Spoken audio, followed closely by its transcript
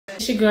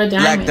It's your girl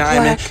Diamond.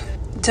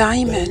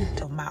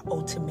 Blaqqdiamond. Of my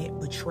ultimate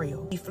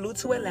betrayal. He flew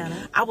to Atlanta.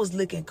 I was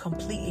looking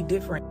completely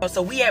different.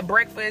 So we had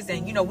breakfast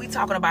and, you know, we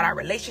talking about our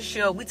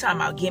relationship. We talking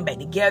about getting back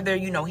together,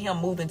 you know, him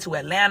moving to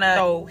Atlanta.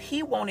 So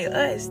he wanted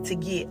us to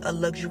get a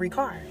luxury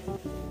car.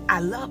 I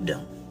loved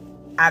him.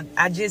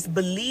 I just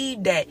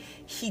believed that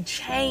he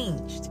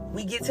changed.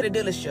 We get to the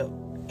dealership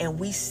and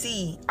we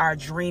see our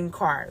dream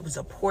car. It was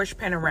a Porsche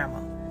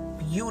Panorama.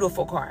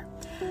 Beautiful car.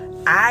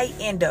 I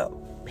end up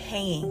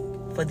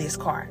paying for this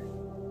car.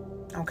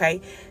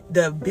 Okay,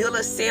 the bill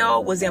of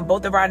sale was in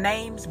both of our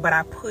names, but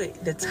I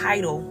put the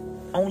title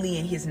only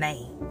in his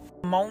name.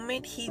 The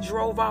moment he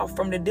drove off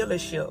from the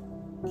dealership,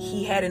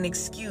 he had an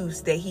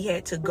excuse that he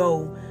had to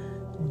go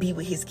be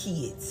with his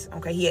kids.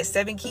 Okay, he had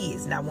 7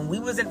 kids. Now, when we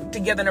wasn't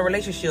together in a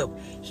relationship,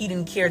 he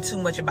didn't care too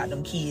much about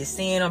them kids,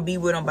 seeing them, be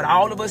with them. But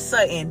all of a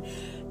sudden,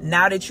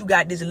 now that you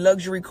got this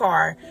luxury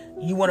car,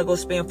 you want to go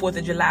spend 4th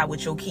of July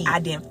with your kids. I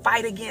didn't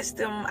fight against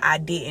him. I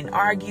didn't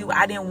argue.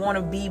 I didn't want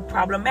to be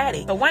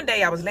problematic. So one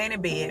day I was laying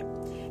in bed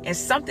and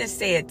something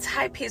said,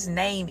 type his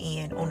name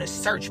in on the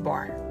search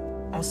bar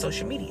on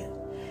social media.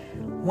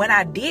 When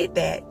I did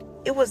that,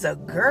 it was a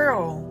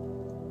girl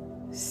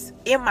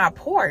in my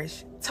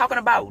Porsche talking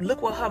about,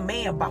 look what her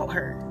man bought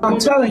her. I'm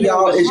telling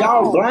y'all, is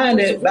y'all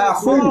blinded by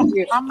food?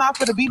 I'm not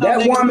gonna be no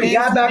that woman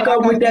got back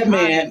up with that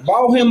man,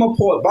 bought him a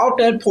Porsche, bought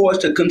that Porsche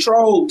to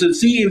control, to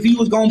see if he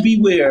was gonna be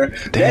with her.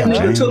 Damn,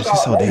 that nigga took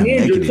off. That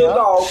ninja took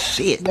off.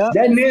 Shit. That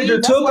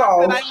ninja took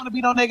off. I ain't gonna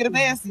be no negative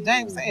Nancy.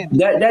 James saying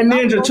that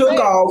ninja took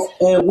off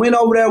and went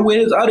over there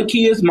with his other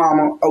kid's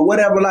mama or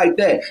whatever like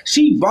that.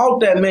 She bought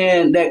that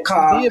man that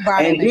car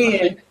and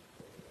then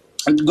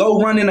go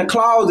run in the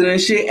closet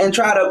and shit and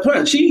try to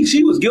punch.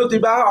 She was guilty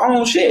by her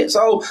own shit.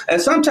 So, and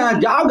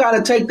sometimes y'all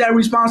gotta take that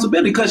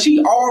responsibility because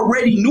she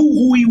already knew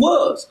who he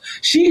was.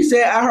 She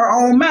said out her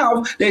own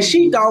mouth that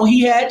she thought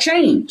he had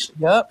changed.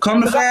 Yep.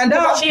 Come to find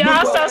out. She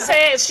also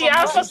said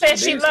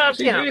she loved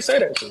him.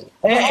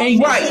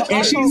 And right.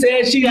 And she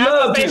said she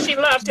loved him.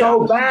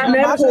 So buying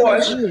that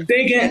Porsche,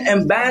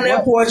 buying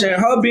that Porsche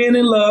and her being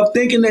in love,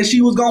 thinking that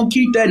she was gonna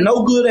keep that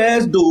no good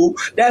ass dude,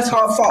 that's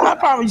her fault. I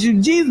promise you,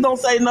 Jesus don't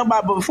say nothing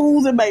about fools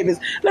and babies.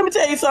 Let me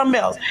tell you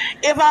something else.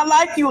 If I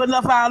like you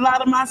enough, I'll lie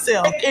to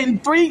myself. In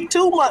 2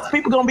 months,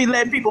 people gonna be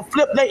letting people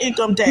flip their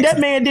income tax. That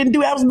man didn't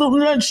do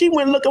absolutely nothing. She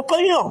went looking for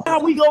him. How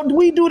we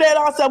do that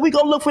ourselves? We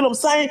go look for them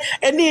same,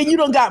 and then you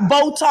done got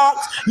Botox,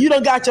 you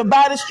done got your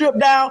body stripped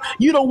down,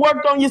 you done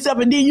worked on yourself,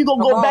 and then you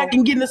gonna go back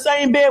and get in the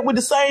same bed with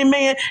the same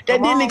man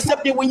that didn't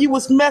accept you when you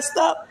was messed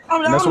up.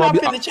 I'm not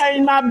finna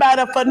change my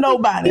body for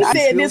nobody. He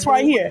said this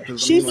right here.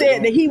 She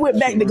said that he went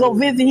back to go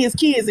visit his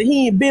kids and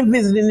he ain't been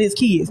visiting his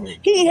kids.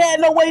 He had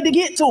no way to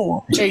get to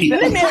them.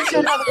 Let me ask you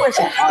another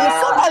question.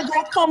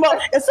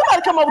 If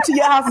somebody come over to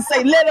your house and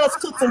say, let us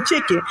cook some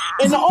chicken,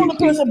 and the only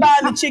person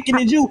buying the chicken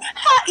is you,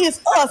 how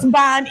is us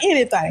buying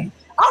anything?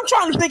 I'm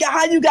trying to figure out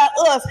how you got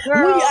us, we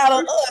out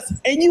of us,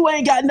 and you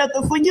ain't got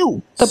nothing for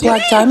you.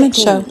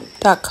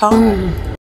 TheBlaqqdiamondShow.com.